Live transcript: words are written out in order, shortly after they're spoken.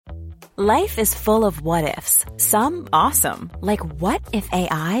Life is full of what-ifs. Some awesome, like what if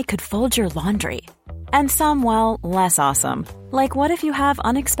AI could fold your laundry? And some, well, less awesome, like what if you have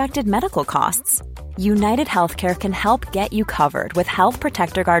unexpected medical costs? United Healthcare can help get you covered with Health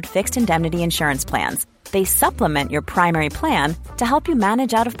Protector Guard fixed indemnity insurance plans. They supplement your primary plan to help you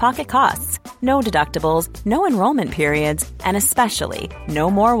manage out-of-pocket costs. No deductibles, no enrollment periods, and especially no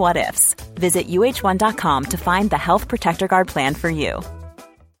more what-ifs. Visit uh1.com to find the Health Protector Guard plan for you.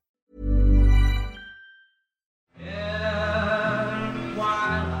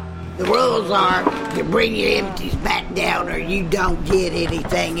 The rules are you bring your empties back down or you don't get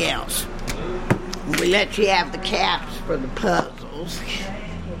anything else. We let you have the caps for the puzzles.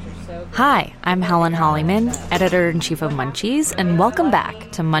 Hi, I'm Helen Hollyman, Editor-in-Chief of Munchies, and welcome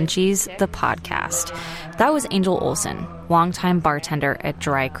back to Munchies, the podcast. That was Angel Olsen, longtime bartender at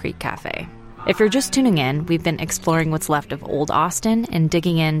Dry Creek Cafe. If you're just tuning in, we've been exploring what's left of Old Austin and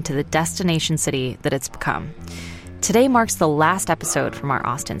digging into the destination city that it's become. Today marks the last episode from our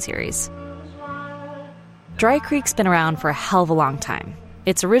Austin series. Dry Creek's been around for a hell of a long time.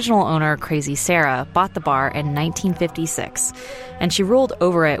 Its original owner, Crazy Sarah, bought the bar in 1956, and she ruled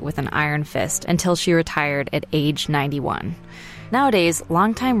over it with an iron fist until she retired at age 91. Nowadays,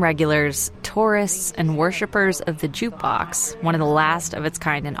 longtime regulars, tourists, and worshippers of the Jukebox, one of the last of its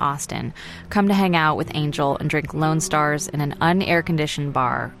kind in Austin, come to hang out with Angel and drink Lone Stars in an un-air-conditioned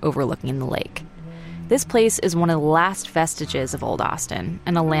bar overlooking the lake. This place is one of the last vestiges of Old Austin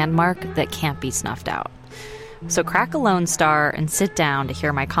and a landmark that can't be snuffed out. So crack a Lone Star and sit down to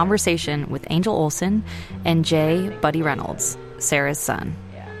hear my conversation with Angel Olsen and Jay Buddy Reynolds, Sarah's son.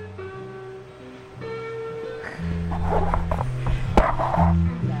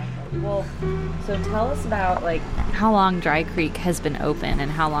 Well, so tell us about how long Dry Creek has been open and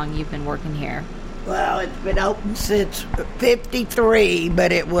how long you've been working here. Well, it's been open since 53,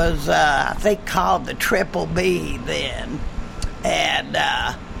 but it was, I think, called the Triple B then. And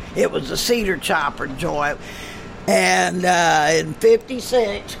it was a cedar chopper joint. And in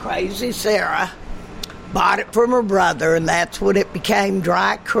 56, Crazy Sarah bought it from her brother, and that's when it became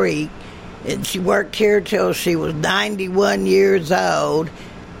Dry Creek. And she worked here till she was 91 years old.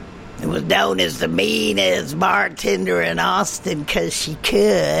 It was known as the meanest bartender in Austin because she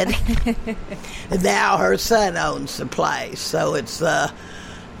could. And now her son owns the place. So it's the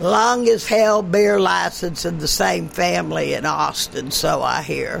longest held beer license in the same family in Austin, so I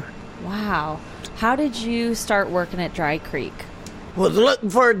hear. Wow. How did you start working at Dry Creek? Was looking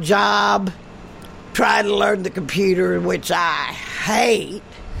for a job, trying to learn the computer, which I hate.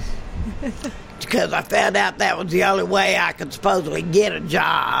 Because I found out that was the only way I could supposedly get a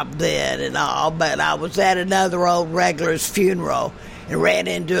job then and all. But I was at another old regular's funeral and ran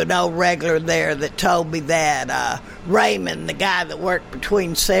into an old regular there that told me that Raymond, the guy that worked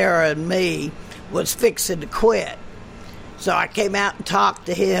between Sarah and me, was fixing to quit. So I came out and talked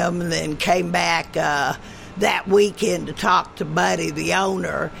to him and then came back that weekend to talk to Buddy, the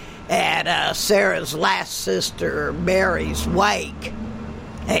owner, at Sarah's last sister, Mary's wake.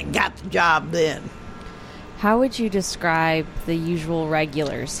 And got the job then. How would you describe the usual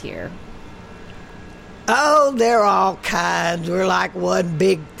regulars here? Oh, they're all kinds. We're like one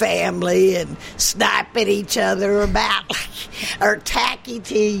big family and snipe at each other about, or tacky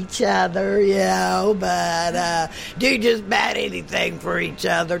to each other, but do just about anything for each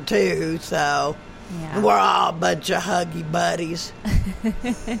other, too, so we're all a bunch of huggy buddies.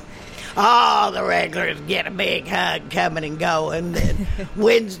 All the regulars get a big hug coming and going. And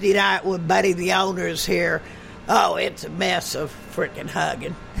Wednesday night when Buddy the owner's here, it's a mess of freaking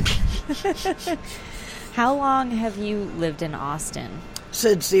hugging. How long have you lived in Austin?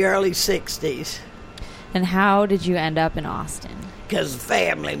 Since the early 60s. And how did you end up in Austin? Because the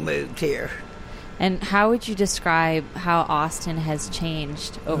family moved here. And how would you describe how Austin has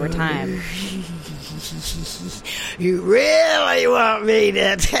changed over time? You really want me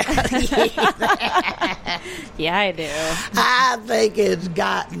to tell you that? Yeah, I do. I think it's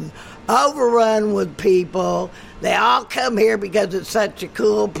gotten overrun with people. They all come here because it's such a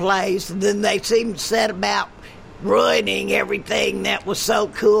cool place, and then they seem to set about ruining everything that was so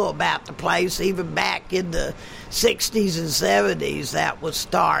cool about the place, even back in the 60s and 70s that was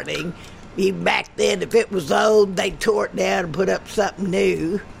starting. Even back then, if it was old, they tore it down and put up something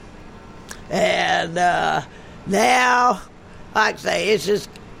new. And now, like I say, it's just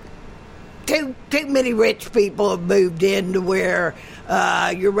too many rich people have moved in to where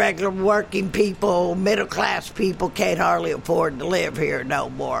your regular working people, middle-class people can't hardly afford to live here no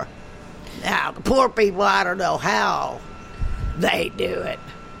more. Now, the poor people, I don't know how they do it.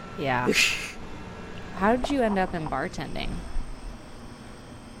 Yeah. How did you end up in bartending?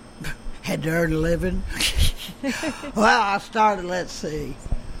 Had to earn a living. Well, I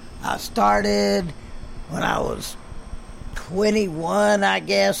started when I was 21, I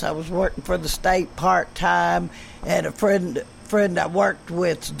guess. I was working for the state part-time, and a friend I worked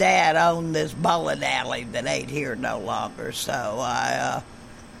with's dad owned this bowling alley that ain't here no longer. So I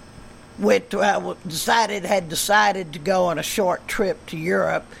decided to go on a short trip to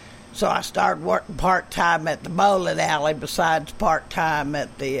Europe. So I started working part-time at the bowling alley besides part-time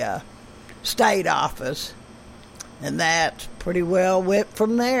at the state office. And that pretty well went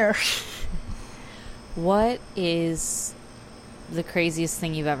from there. What is the craziest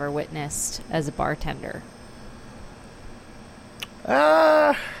thing you've ever witnessed as a bartender?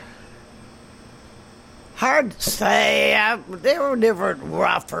 Hard to say. There were different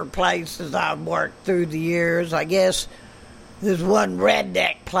rougher places I've worked through the years. I guess there's one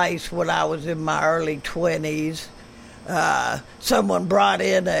redneck place when I was in my early 20s. Someone brought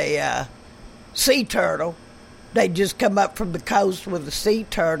in a sea turtle. They'd just come up from the coast with a sea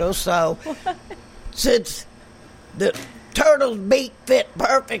turtle. So since the turtle's beak fit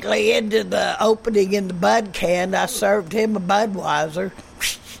perfectly into the opening in the bud can, I served him a Budweiser.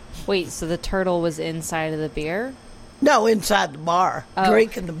 Wait, so the turtle was inside of the beer? No, inside the bar,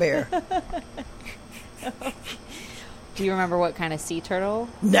 drinking the beer. Do you remember what kind of sea turtle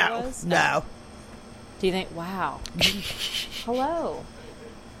it was? No. Do you think, wow. Hello.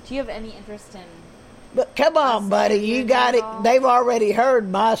 Do you have any interest in... But come on, buddy, you got it. They've already heard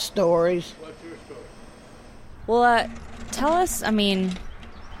my stories. What's your story? Well, tell us, can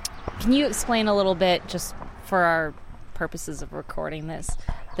you explain a little bit, just for our purposes of recording this,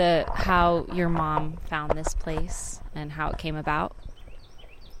 how your mom found this place and how it came about?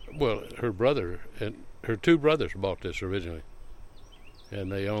 Well, her brother and her two brothers bought this originally, and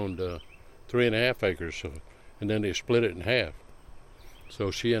they owned 3.5 acres, and then they split it in half. So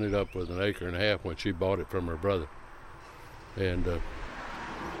she ended up with 1.5 acres when she bought it from her brother. And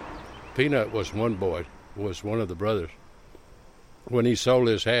Peanut was one of the brothers. When he sold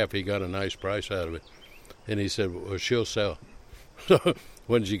his half, he got a nice price out of it, and he said, "Well, she'll sell." So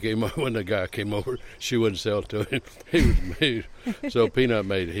when the guy came over, she wouldn't sell to him. So Peanut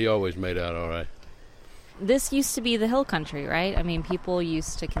he always made out all right. This used to be the hill country, right? People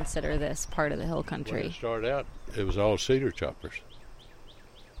used to consider this part of the hill country. When it started out, it was all cedar choppers.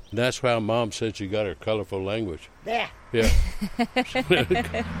 And that's how Mom said she got her colorful language. Yeah.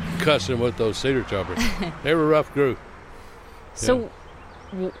 Cussing with those cedar choppers. They were a rough group. So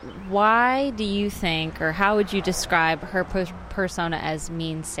why do you think, or how would you describe her persona as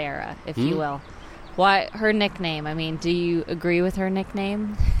Mean Sarah, if you will? Why her nickname? Do you agree with her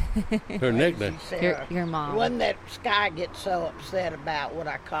nickname? Her nickname? Your mom. One that Sky gets so upset about when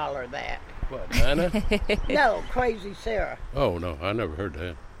I call her that. What, Nana? No, Crazy Sarah. Oh, no, I never heard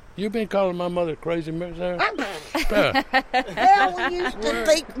that. You been calling my mother Crazy Sarah? Hell, we used to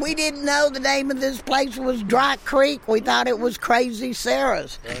think we didn't know the name of this place was Dry Creek. We thought it was Crazy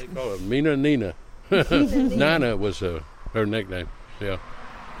Sarah's. They call her Mina Nina. Nana was her nickname, yeah.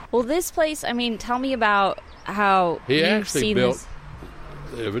 Well, this place, tell me about how he actually built,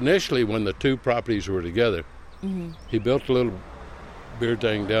 initially when the two properties were together, he built a little beer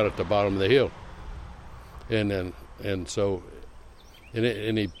thing down at the bottom of the hill. And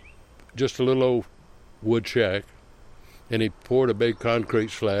he just a little old wood shack, and he poured a big concrete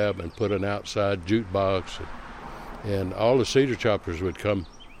slab and put an outside jukebox, and all the cedar choppers would come,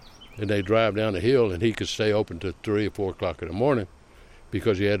 and they'd drive down the hill, and he could stay open to 3 or 4 o'clock in the morning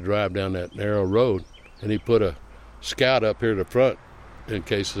because he had to drive down that narrow road, and he put a scout up here to the front in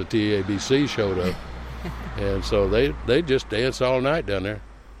case the TABC showed up. And so they just danced all night down there,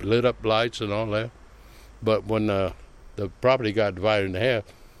 lit up lights and all that. But when the property got divided in half,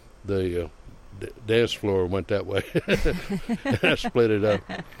 the dance floor went that way. And split it up.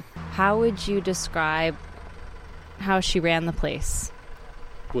 How would you describe how she ran the place?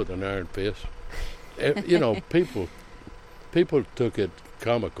 With an iron fist. People took it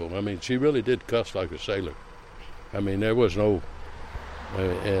comical. She really did cuss like a sailor. There was no...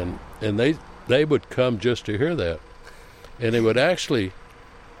 And they would come just to hear that. And they would actually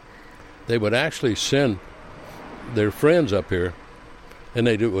send their friends up here, and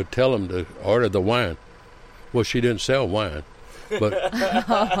they would tell them to order the wine. Well, she didn't sell wine, but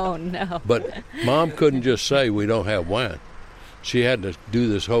oh no! But Mom couldn't just say we don't have wine. She had to do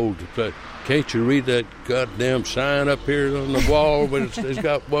this whole. Can't you read that goddamn sign up here on the wall? But it's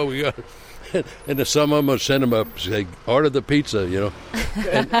got what we got. And then some of them would send them up and say, order the pizza,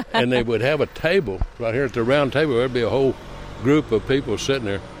 and they would have a table right here at the round table. There'd be a whole group of people sitting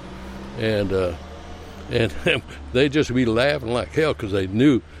there, and And they'd just be laughing like hell because they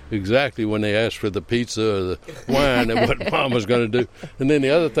knew exactly when they asked for the pizza or the wine and what Mom was going to do. And then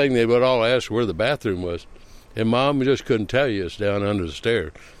the other thing, they would all ask where the bathroom was. And Mom just couldn't tell you it's down under the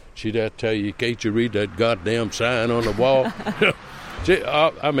stairs. She'd have to tell you, can't you read that goddamn sign on the wall?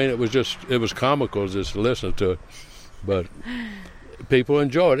 I mean, it was comical just to listen to it. But people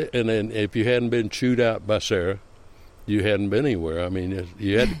enjoyed it. And then if you hadn't been chewed out by Sarah, you hadn't been anywhere. I mean,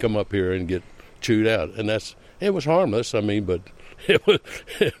 you had to come up here and get chewed out. And it was harmless, I mean, but it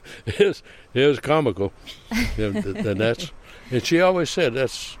was comical. And she always said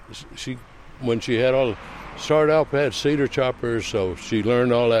when she had started off had cedar choppers, so she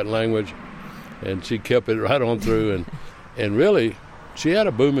learned all that language, and she kept it right on through, and really, she had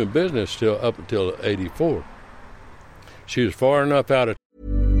a booming business up until '84. She was far enough out of.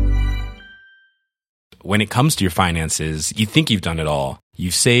 When it comes to your finances, you think you've done it all.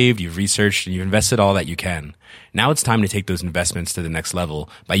 You've saved, you've researched, and you've invested all that you can. Now it's time to take those investments to the next level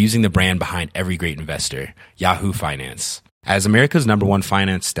by using the brand behind every great investor, Yahoo Finance. As America's #1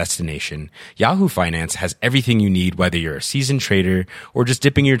 finance destination, Yahoo Finance has everything you need, whether you're a seasoned trader or just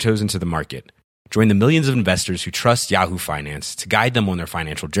dipping your toes into the market. Join the millions of investors who trust Yahoo Finance to guide them on their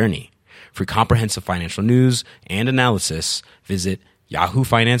financial journey. For comprehensive financial news and analysis, visit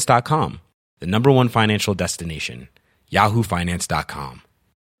yahoofinance.com, the #1 financial destination, yahoofinance.com.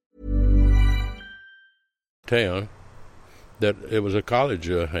 Town that it was a college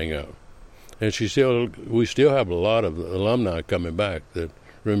hangout. And we still have a lot of alumni coming back that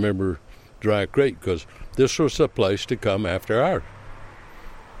remember Dry Creek because this was the place to come after hours.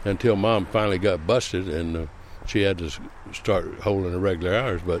 Until Mom finally got busted and she had to start holding the regular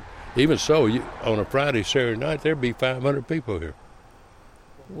hours. But even so, on a Friday, Saturday night, there'd be 500 people here.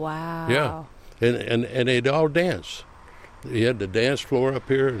 Wow. Yeah, and they'd all dance. You had the dance floor up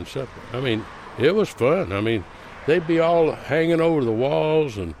here and stuff. I mean, it was fun. I mean, they'd be all hanging over the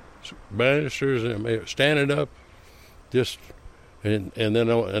walls and banisters and standing up, and then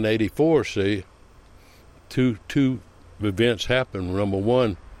in '84, two events happened. Number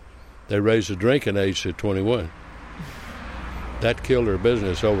one, they raised the drinking age to 21. That killed their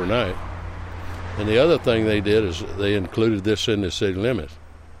business overnight. And the other thing they did is they included this in the city limits.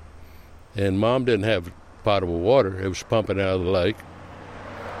 And Mom didn't have potable water; it was pumping out of the lake,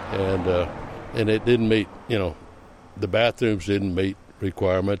 and it didn't meet. The bathrooms didn't meet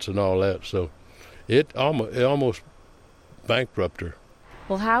requirements and all that, so it almost bankrupted her.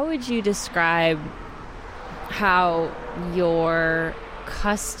 Well, how would you describe how your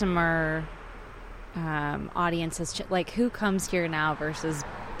customer audience has like who comes here now versus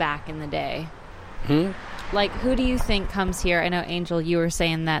back in the day? Like, who do you think comes here? I know, Angel, you were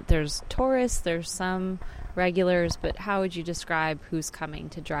saying that there's tourists, there's some regulars, but how would you describe who's coming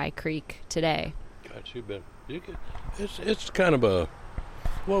to Dry Creek today? God, it's kind of a,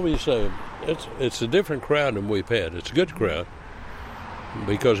 what would you say? It's a different crowd than we've had. It's a good crowd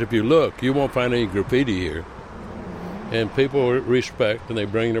because if you look, you won't find any graffiti here, and people respect and they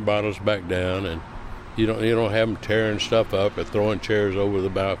bring their bottles back down, and you don't have them tearing stuff up or throwing chairs over the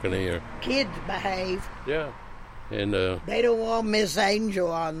balcony or. Kids behave. Yeah, and they don't want Miss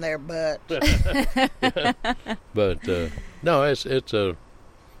Angel on their butt. But no, it's a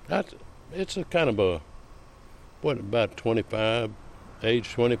kind of a about 25.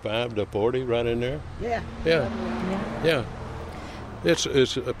 Age 25 to 40, right in there. Yeah. It's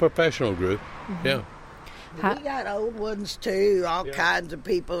a professional group. Mm-hmm. Yeah. We got old ones too. All kinds of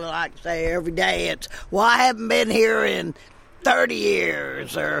people like say every day it's, well, I haven't been here in 30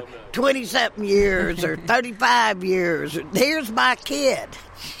 years or 20-something years or 35 years. Here's my kid.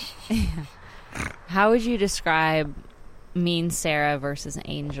 How would you describe Mean Sarah versus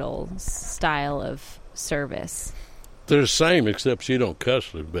Angel's style of service? They're the same, except she don't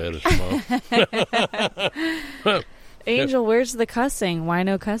cuss as bad as Mom. Angel, where's the cussing? Why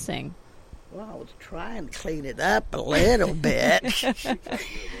no cussing? Well, I was trying to clean it up a little bit.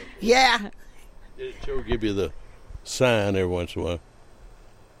 Yeah. She'll give you the sign every once in a while.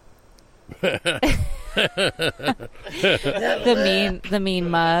 The mean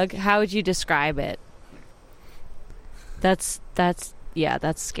mug. How would you describe it? That's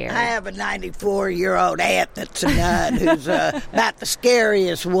scary. I have a 94-year-old aunt that's a nun who's about the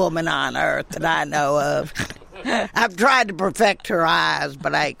scariest woman on earth that I know of. I've tried to perfect her eyes,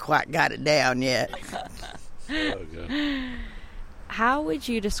 but I ain't quite got it down yet. Okay. How would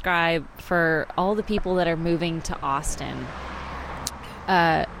you describe, for all the people that are moving to Austin,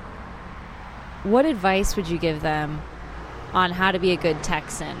 what advice would you give them on how to be a good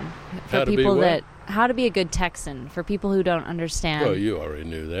Texan? For people how to be a good Texan for people who don't understand. Well, you already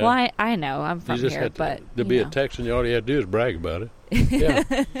knew that. Well, I know. I'm from here, but to be a Texan, all you had to do is brag about it. Yeah.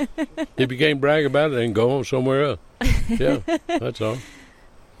 If you can't brag about it, then go on somewhere else. Yeah, that's all.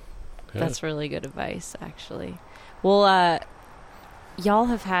 Yeah. That's really good advice, actually. Well, y'all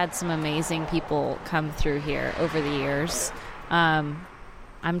have had some amazing people come through here over the years.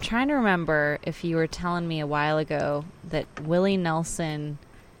 I'm trying to remember if you were telling me a while ago that Willie Nelson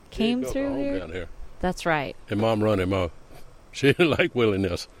came through here. Down here. That's right. And Mom run him off. She didn't like Willie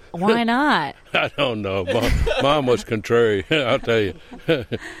Nelson. Why not? I don't know. Mom was contrary, I'll tell you.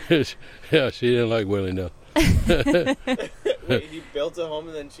 Yeah, she didn't like Willie Nelson. Wait, he built a home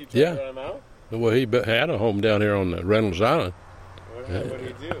and then she tried to run him out? Well, he had a home down here on Reynolds Island. What did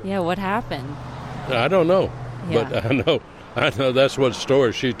he do? Yeah, what happened? I don't know, Yeah. but I know that's what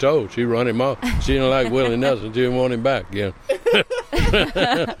story she told. She run him off. She didn't like Willie Nelson. She didn't want him back. Yeah.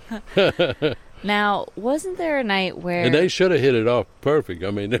 Now, wasn't there a night where... And they should have hit it off perfect.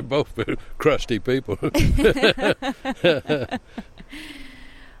 I mean, they're both crusty people.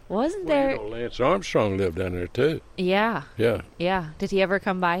 Wasn't there... Lance Armstrong lived down there, too. Yeah. Yeah. Yeah. Did he ever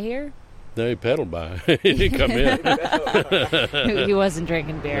come by here? No, he pedaled by. He didn't come in. He wasn't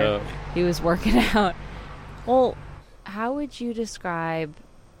drinking beer. No. He was working out. Well, how would you describe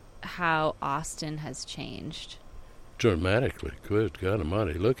how Austin has changed? Dramatically. Good God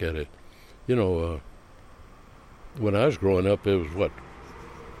almighty. Look at it. You know, when I was growing up, it was,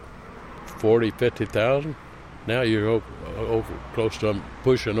 40, 50,000? Now you're over close to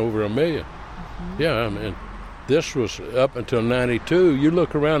pushing over 1 million. Mm-hmm. Yeah, I mean, this was up until 92. You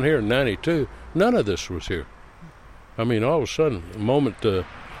look around here in 92, none of this was here. I mean, all of a sudden, the moment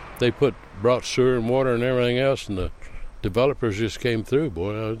they brought sewer and water and everything else, and the developers just came through,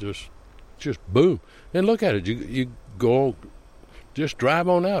 boy, just boom. And look at it. You go, just drive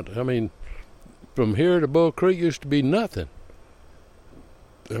on out. I mean, from here to Bull Creek used to be nothing.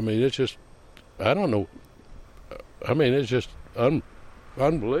 I mean, it's just, I don't know. I mean, it's just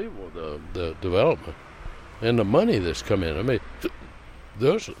unbelievable, the development and the money that's come in. I mean,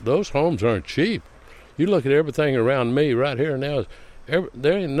 those homes aren't cheap. You look at everything around me right here now,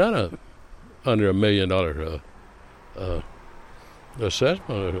 there ain't none of under $1 million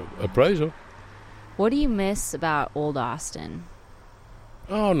assessment or appraisal. What do you miss about Old Austin?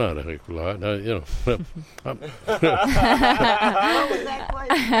 Oh, not a heck of a lot. No, you know.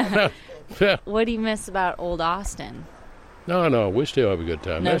 Yeah. What do you miss about Old Austin? No, we still have a good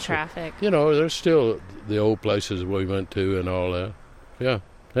time. No traffic. You know, there's still the old places we went to and all that. Yeah.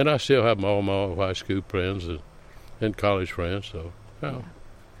 And I still have all my old high school friends and college friends, so,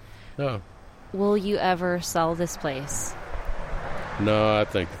 no. Will you ever sell this place? No, I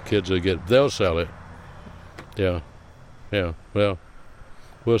think the kids they'll sell it. Yeah. Well,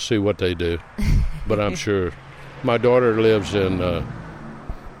 we'll see what they do. But I'm sure my daughter lives in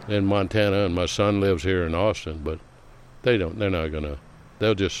Montana and my son lives here in Austin, but they're not gonna,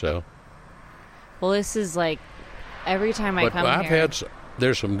 they'll just sell. Well, this is like every time I come here.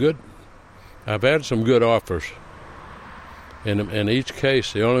 I've had some good offers. In each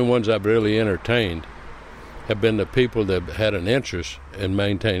case, the only ones I've really entertained have been the people that had an interest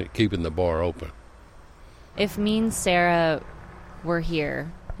in keeping the bar open. If me and Sarah were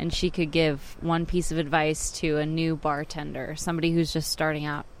here and she could give one piece of advice to a new bartender, somebody who's just starting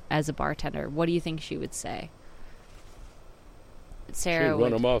out as a bartender, what do you think she would say? Sarah She'd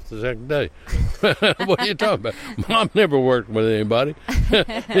run them off the second day. What are you talking about? Mom never worked with anybody.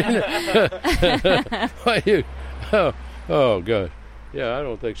 Oh, gosh. Yeah, I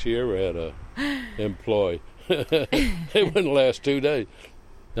don't think she ever had a employee. It wouldn't last 2 days.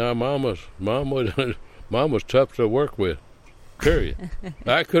 No, Mom was tough to work with. Period.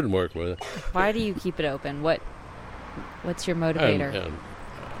 I couldn't work with her. Why do you keep it open? What's your motivator? And,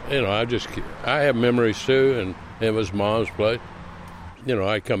 you know, I have memories too, and it was Mom's place. You know,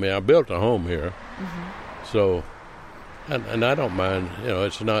 I built a home here, so, and I don't mind. You know,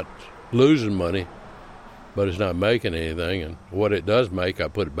 it's not losing money, but it's not making anything, and what it does make, I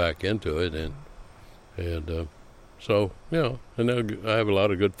put it back into it, and so, you know, and I have a lot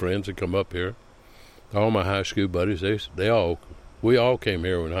of good friends that come up here. All my high school buddies, we all came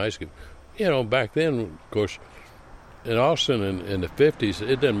here in high school. You know, back then, of course, in Austin in the 50s,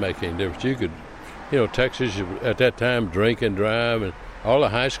 it didn't make any difference. You could, you know, Texas at that time, drink and drive, and all the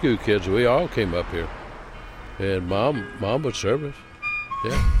high school kids, we all came up here. And Mom would serve us.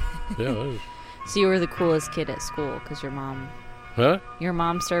 Yeah. So you were the coolest kid at school because your mom... Huh? Your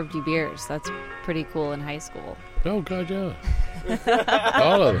mom served you beers. That's pretty cool in high school. Oh, God, yeah.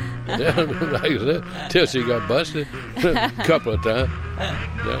 All of them. Yeah, like I said, till she got busted a couple of times.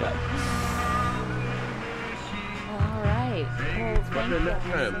 Yeah. that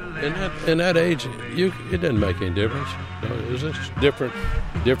time, in that age, it doesn't make any difference. It's just different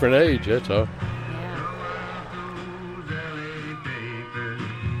age. That's all.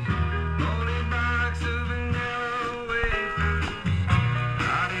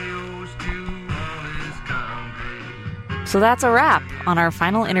 So that's a wrap on our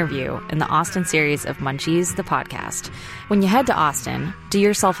final interview in the Austin series of Munchies, the podcast. When you head to Austin, do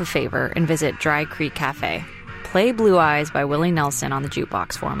yourself a favor and visit Dry Creek Cafe. Play Blue Eyes by Willie Nelson on the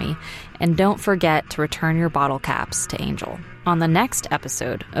jukebox for me, and don't forget to return your bottle caps to Angel. On the next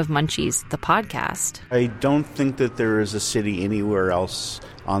episode of Munchies, the podcast. I don't think that there is a city anywhere else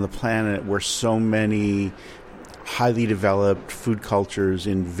on the planet where so many highly developed food cultures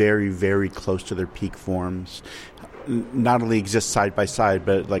in very, very close to their peak forms not only exist side by side,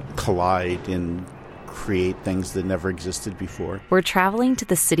 but like collide and create things that never existed before. We're traveling to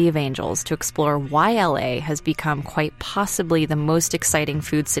the City of Angels to explore why LA has become quite possibly the most exciting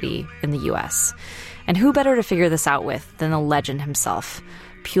food city in the U.S. And who better to figure this out with than the legend himself,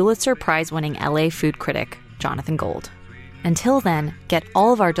 Pulitzer Prize-winning LA food critic Jonathan Gold. Until then, get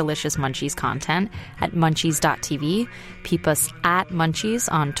all of our delicious Munchies content at munchies.tv. Peep us at Munchies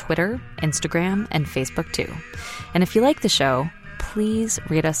on Twitter, Instagram, and Facebook too. And if you like the show, please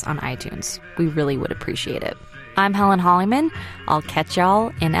rate us on iTunes. We really would appreciate it. I'm Helen Hollyman. I'll catch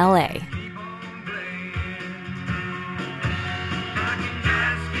y'all in LA.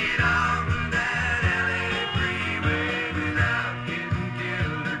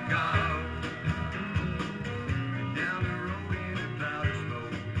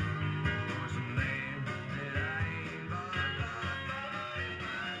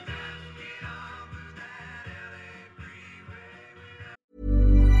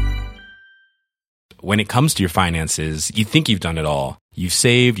 When it comes to your finances, you think you've done it all. You've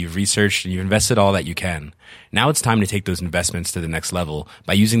saved, you've researched, and you've invested all that you can. Now it's time to take those investments to the next level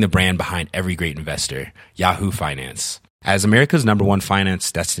by using the brand behind every great investor, Yahoo Finance. As America's #1 finance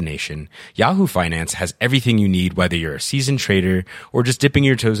destination, Yahoo Finance has everything you need, whether you're a seasoned trader or just dipping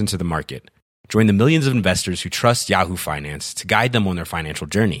your toes into the market. Join the millions of investors who trust Yahoo Finance to guide them on their financial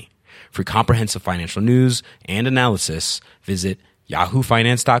journey. For comprehensive financial news and analysis, visit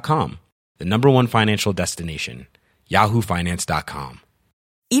yahoofinance.com. The #1 financial destination, yahoofinance.com.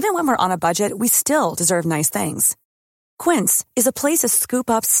 Even when we're on a budget, we still deserve nice things. Quince is a place to scoop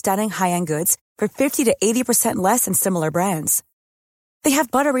up stunning high-end goods for 50 to 80% less than similar brands. They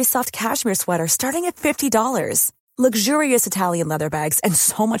have buttery soft cashmere sweaters starting at $50, luxurious Italian leather bags, and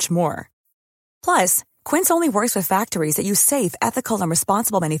so much more. Plus, Quince only works with factories that use safe, ethical, and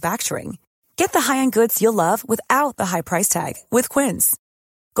responsible manufacturing. Get the high-end goods you'll love without the high price tag with Quince.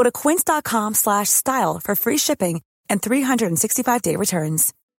 Go to quince.com/style for free shipping and 365-day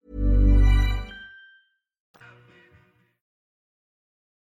returns.